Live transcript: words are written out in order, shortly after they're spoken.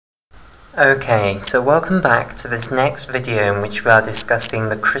Okay, so welcome back to this next video in which we are discussing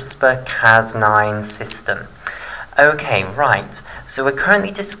the CRISPR-Cas9 system. Okay, right, so we're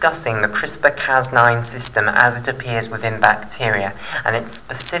currently discussing the CRISPR-Cas9 system as it appears within bacteria, and it's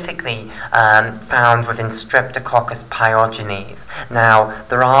specifically found within streptococcus pyogenes. Now,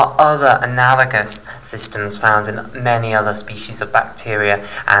 there are other analogous systems found in many other species of bacteria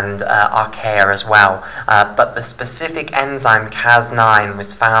and archaea as well, but the specific enzyme Cas9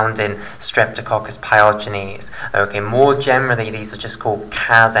 was found in streptococcus pyogenes. Okay, more generally, these are just called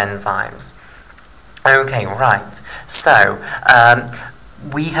Cas enzymes. Okay, right, so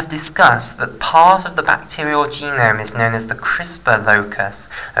we have discussed that part of the bacterial genome is known as the CRISPR locus,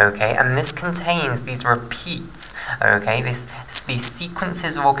 okay, and this contains these repeats, okay, these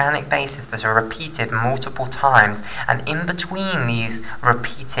sequences of organic bases that are repeated multiple times, and in between these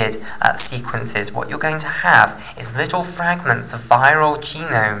repeated sequences, what you're going to have is little fragments of viral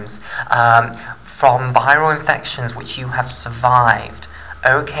genomes from viral infections which you have survived.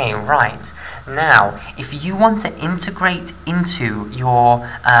 Okay, right. Now, if you want to integrate into your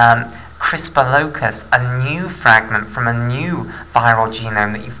CRISPR locus a new fragment from a new viral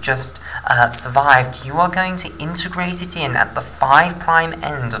genome that you've just survived, you are going to integrate it in at the 5'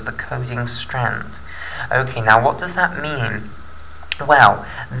 end of the coding strand. Okay, now what does that mean? Well,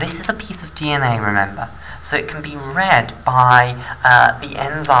 this is a piece of DNA, remember, so it can be read by the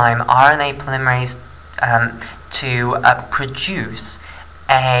enzyme RNA polymerase to produce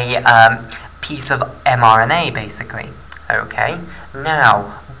a piece of mRNA, basically. Okay,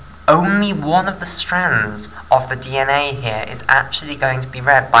 now only one of the strands of the DNA here is actually going to be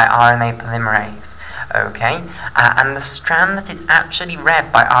read by RNA polymerase. Okay, and the strand that is actually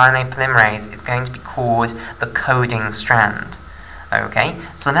read by RNA polymerase is going to be called the coding strand. Okay,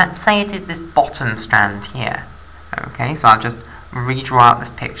 so let's say it is this bottom strand here. Okay, so I'll just redraw out this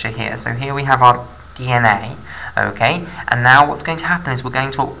picture here. So here we have our DNA. Okay, and now what's going to happen is we're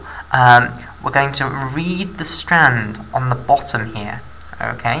going to read the strand on the bottom here.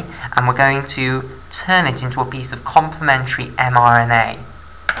 Okay, and we're going to turn it into a piece of complementary mRNA.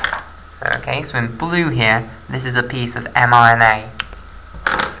 Okay, so in blue here, this is a piece of mRNA.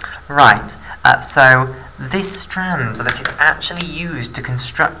 Right, so this strand that is actually used to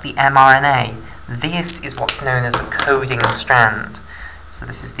construct the mRNA, this is what's known as the coding strand. So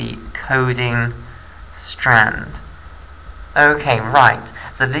this is the coding strand. Okay, right,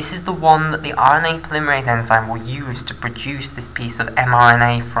 so this is the one that the RNA polymerase enzyme will use to produce this piece of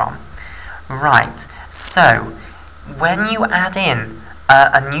mRNA from. Right, so when you add in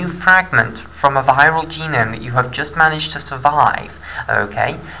a new fragment from a viral genome that you have just managed to survive,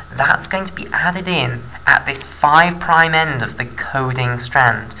 okay, that's going to be added in at this 5' end of the coding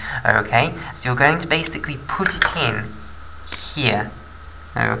strand. Okay, so you're going to basically put it in here,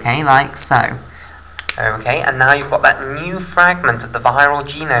 okay, like so. Okay, and now you've got that new fragment of the viral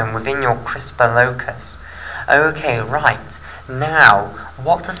genome within your CRISPR locus. Okay, right. Now,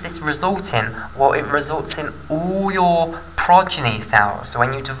 what does this result in? Well, it results in all your progeny cells. So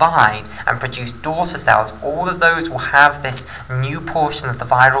when you divide and produce daughter cells, all of those will have this new portion of the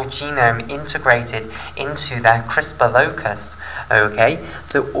viral genome integrated into their CRISPR locus. Okay,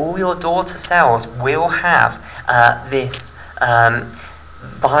 so all your daughter cells will have this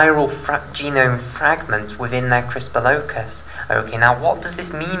viral genome fragment within their CRISPR locus. Okay, now what does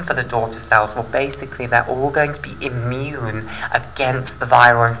this mean for the daughter cells? Well, basically they're all going to be immune against the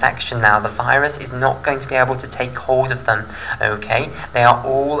viral infection now. The virus is not going to be able to take hold of them. Okay, they are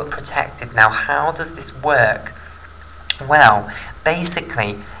all protected. Now, how does this work? Well,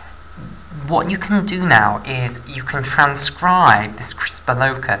 basically, what you can do now is you can transcribe this CRISPR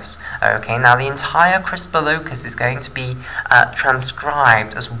locus. Okay, now the entire CRISPR locus is going to be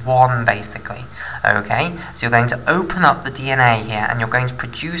transcribed as one, basically. Okay, so you're going to open up the DNA here and you're going to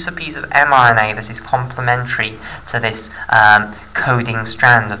produce a piece of mRNA that is complementary to this coding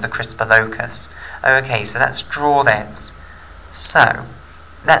strand of the CRISPR locus. Okay, so let's draw this. So,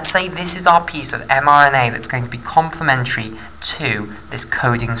 let's say this is our piece of mRNA that's going to be complementary to this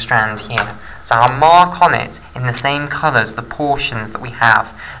coding strand here. So I'll mark on it in the same colours the portions that we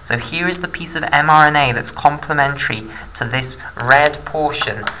have. So here is the piece of mRNA that's complementary to this red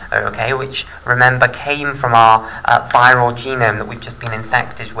portion, okay, which, remember, came from our viral genome that we've just been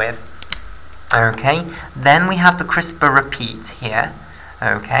infected with. Okay, then we have the CRISPR repeat here.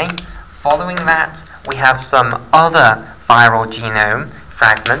 Okay, following that, we have some other viral genome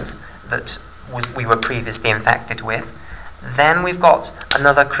fragment that we were previously infected with. Then we've got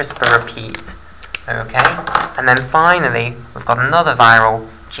another CRISPR repeat, okay, and then finally we've got another viral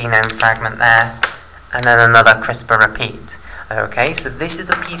genome fragment there, and then another CRISPR repeat. Okay, so this is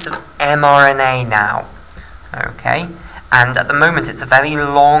a piece of mRNA now. Okay, and at the moment it's a very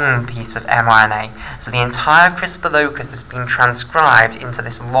long piece of mRNA. So the entire CRISPR locus has been transcribed into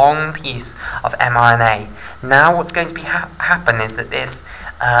this long piece of mRNA. Now what's going to be happen is that this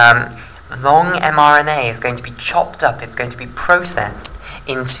long mRNA is going to be chopped up, it's going to be processed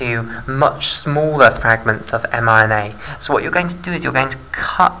into much smaller fragments of mRNA. So what you're going to do is you're going to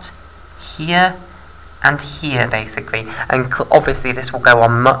cut here and here, basically, and obviously this will go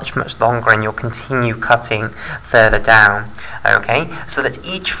on much longer, and you'll continue cutting further down. Okay, so that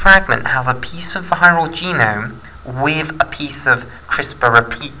each fragment has a piece of viral genome with a piece of CRISPR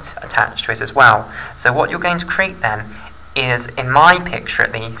repeat attached to it as well. So what you're going to create then is, in my picture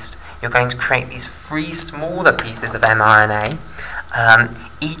at least, you're going to create these 3 smaller pieces of mRNA,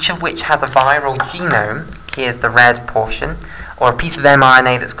 each of which has a viral genome. Here's the red portion, or a piece of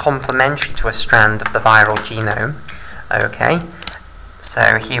mRNA that's complementary to a strand of the viral genome. Okay,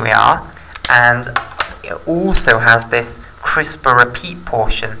 so here we are, and it also has this CRISPR repeat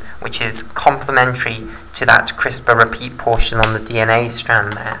portion, which is complementary to that CRISPR repeat portion on the DNA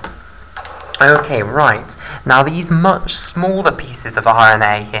strand there. Okay, right. Now these much smaller pieces of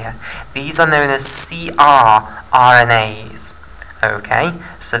RNA here, these are known as CR-RNAs. Okay,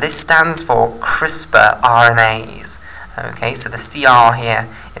 so this stands for CRISPR RNAs. Okay, so the CR here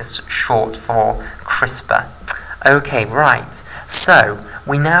is short for CRISPR. Okay, right. So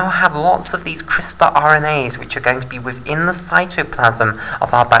we now have lots of these CRISPR RNAs which are going to be within the cytoplasm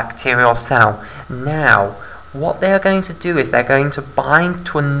of our bacterial cell. Now, what they are going to do is they're going to bind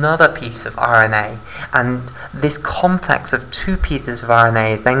to another piece of RNA, and this complex of 2 pieces of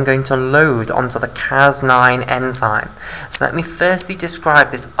RNA is then going to load onto the Cas9 enzyme. So let me firstly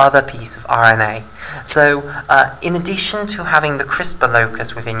describe this other piece of RNA. So in addition to having the CRISPR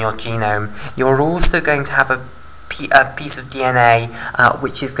locus within your genome, you're also going to have a piece of DNA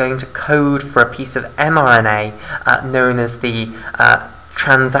which is going to code for a piece of mRNA known as the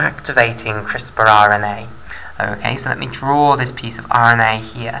transactivating CRISPR RNA. Okay, so let me draw this piece of RNA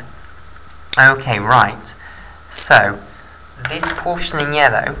here. Okay, right. So, this portion in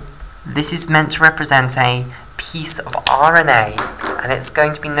yellow, this is meant to represent a piece of RNA, and it's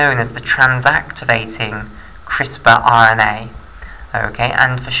going to be known as the transactivating CRISPR RNA. Okay,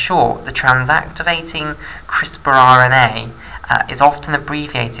 and for short, the transactivating CRISPR RNA is often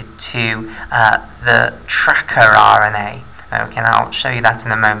abbreviated to the tracker RNA. Okay, now I'll show you that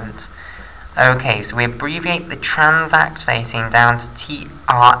in a moment. Okay, so we abbreviate the transactivating down to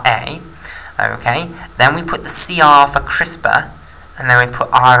TRA. Okay, then we put the CR for CRISPR, and then we put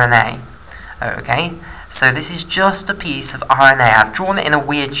RNA. Okay, so this is just a piece of RNA. I've drawn it in a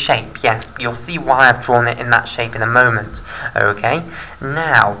weird shape, yes, but you'll see why I've drawn it in that shape in a moment. Okay,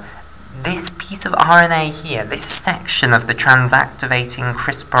 now, this piece of RNA here, this section of the transactivating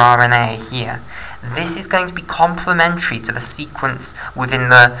CRISPR RNA here, this is going to be complementary to the sequence within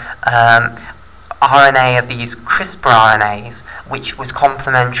the RNA of these CRISPR RNAs, which was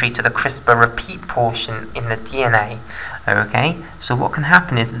complementary to the CRISPR repeat portion in the DNA. Okay, so what can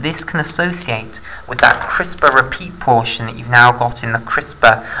happen is this can associate with that CRISPR repeat portion that you've now got in the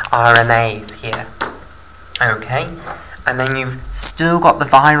CRISPR RNAs here. Okay, and then you've still got the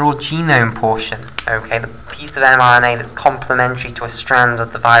viral genome portion. Okay, the piece of mRNA that's complementary to a strand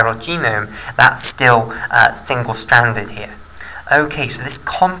of the viral genome, that's still single-stranded here. Okay, so this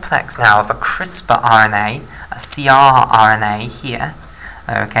complex now of a CRISPR RNA, a CR-RNA here,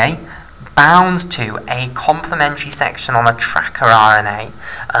 okay, bound to a complementary section on a tracker RNA,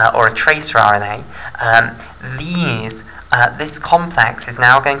 or a tracer RNA, this complex is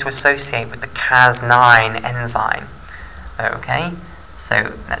now going to associate with the Cas9 enzyme. Okay,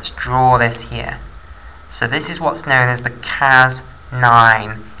 so let's draw this here. So this is what's known as the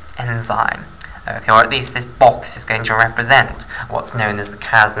Cas9 enzyme. Okay, or at least this box is going to represent what's known as the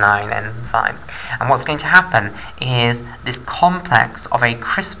Cas9 enzyme. And what's going to happen is this complex of a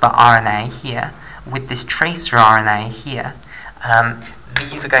CRISPR RNA here with this tracer RNA here,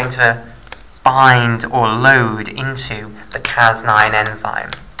 these are going to bind or load into the Cas9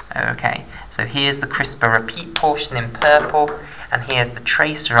 enzyme. Okay, so here's the CRISPR repeat portion in purple, and here's the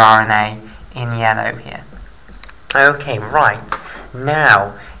tracer RNA in yellow here. Okay, right.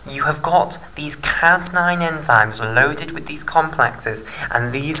 Now, you have got these Cas9 enzymes loaded with these complexes,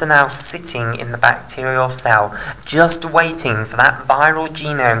 and these are now sitting in the bacterial cell, just waiting for that viral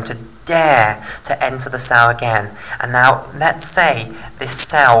genome to dare to enter the cell again. And now let's say this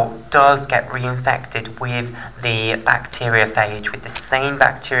cell does get reinfected with the bacteriophage, with the same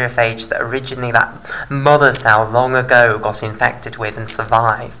bacteriophage that originally that mother cell long ago got infected with and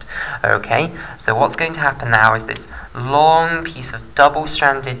survived. Okay, so what's going to happen now is this long piece of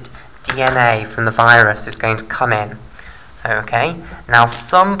double-stranded DNA from the virus is going to come in. Okay, now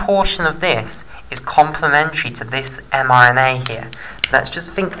some portion of this is complementary to this mRNA here. So let's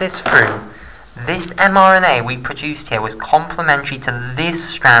just think this through. This mRNA we produced here was complementary to this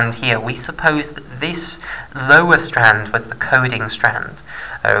strand here. We suppose that this lower strand was the coding strand.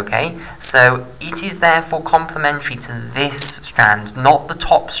 Okay, so it is therefore complementary to this strand, not the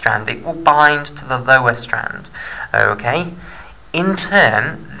top strand. It will bind to the lower strand. Okay, in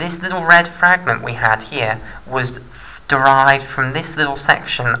turn, this little red fragment we had here was derived from this little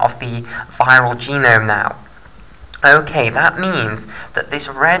section of the viral genome now. Okay, that means that this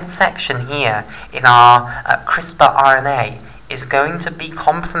red section here in our CRISPR RNA is going to be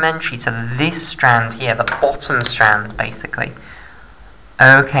complementary to this strand here, the bottom strand, basically.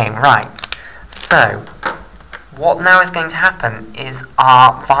 Okay, right. So, what now is going to happen is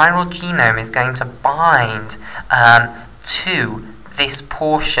our viral genome is going to bind to this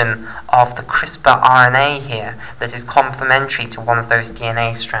portion of the CRISPR RNA here that is complementary to one of those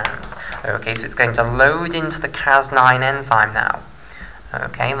DNA strands. Okay, so it's going to load into the Cas9 enzyme now.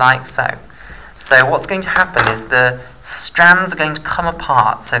 Okay, like so. So what's going to happen is the strands are going to come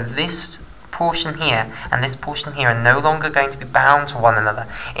apart. So this portion here and this portion here are no longer going to be bound to one another.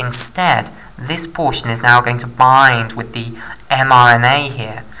 Instead, this portion is now going to bind with the mRNA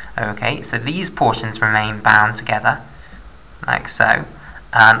here. Okay, so these portions remain bound together, like so.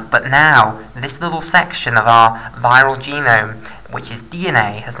 But now, this little section of our viral genome, which is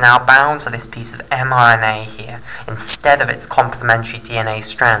DNA, has now bound to this piece of mRNA here, instead of its complementary DNA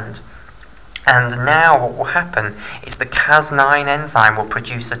strand. And now what will happen is the Cas9 enzyme will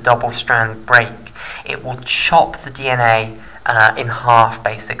produce a double-strand break. It will chop the DNA in half,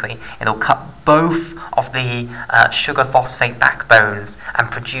 basically. It'll cut both of the sugar phosphate backbones and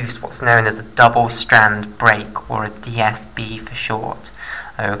produce what's known as a double-strand break, or a DSB for short.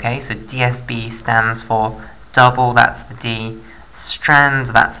 Okay, so DSB stands for double, that's the D, strand,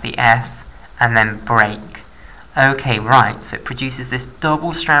 that's the S, and then break. Okay, right, so it produces this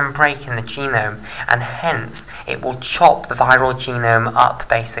double-strand break in the genome, and hence it will chop the viral genome up,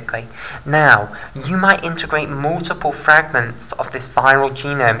 basically. Now, you might integrate multiple fragments of this viral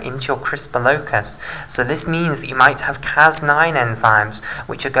genome into your CRISPR locus. So this means that you might have Cas9 enzymes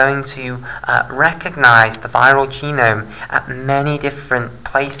which are going to recognize the viral genome at many different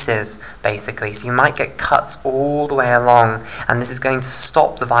places, basically. So you might get cuts all the way along, and this is going to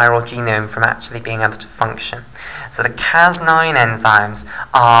stop the viral genome from actually being able to function. So the Cas9 enzymes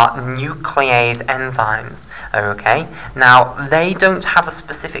are nuclease enzymes, okay? Now, they don't have a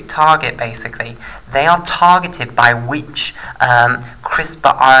specific target, basically. They are targeted by which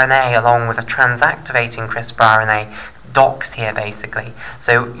CRISPR RNA, along with a transactivating CRISPR RNA, docks here, basically.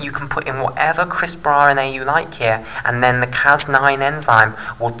 So you can put in whatever CRISPR RNA you like here, and then the Cas9 enzyme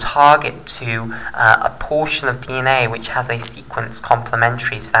will target to a portion of DNA which has a sequence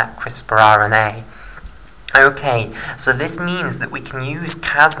complementary to that CRISPR RNA. Okay, so this means that we can use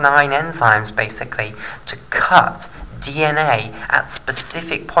Cas9 enzymes, basically, to cut DNA at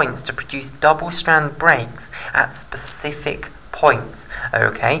specific points to produce double-strand breaks at specific points.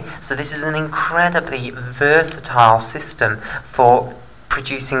 Okay, so this is an incredibly versatile system for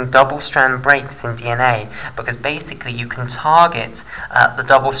producing double-strand breaks in DNA, because basically you can target the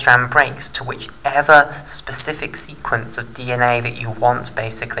double-strand breaks to whichever specific sequence of DNA that you want,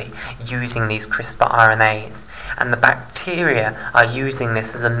 basically, using these CRISPR RNAs. And the bacteria are using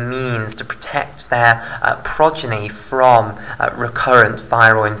this as a means to protect their progeny from recurrent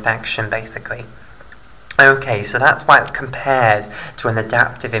viral infection, basically. Okay, so that's why it's compared to an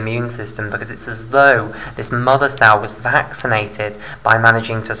adaptive immune system, because it's as though this mother cell was vaccinated by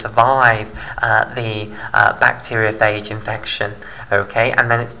managing to survive the bacteriophage infection, okay,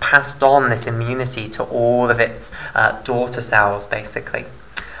 and then it's passed on this immunity to all of its daughter cells, basically.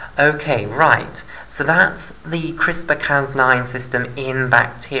 Okay, right, so that's the CRISPR-Cas9 system in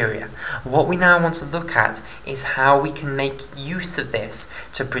bacteria. What we now want to look at is how we can make use of this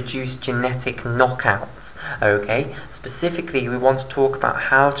to produce genetic knockouts, okay? Specifically, we want to talk about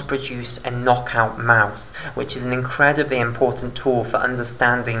how to produce a knockout mouse, which is an incredibly important tool for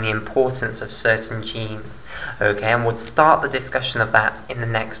understanding the importance of certain genes, okay? And we'll start the discussion of that in the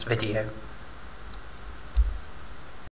next video.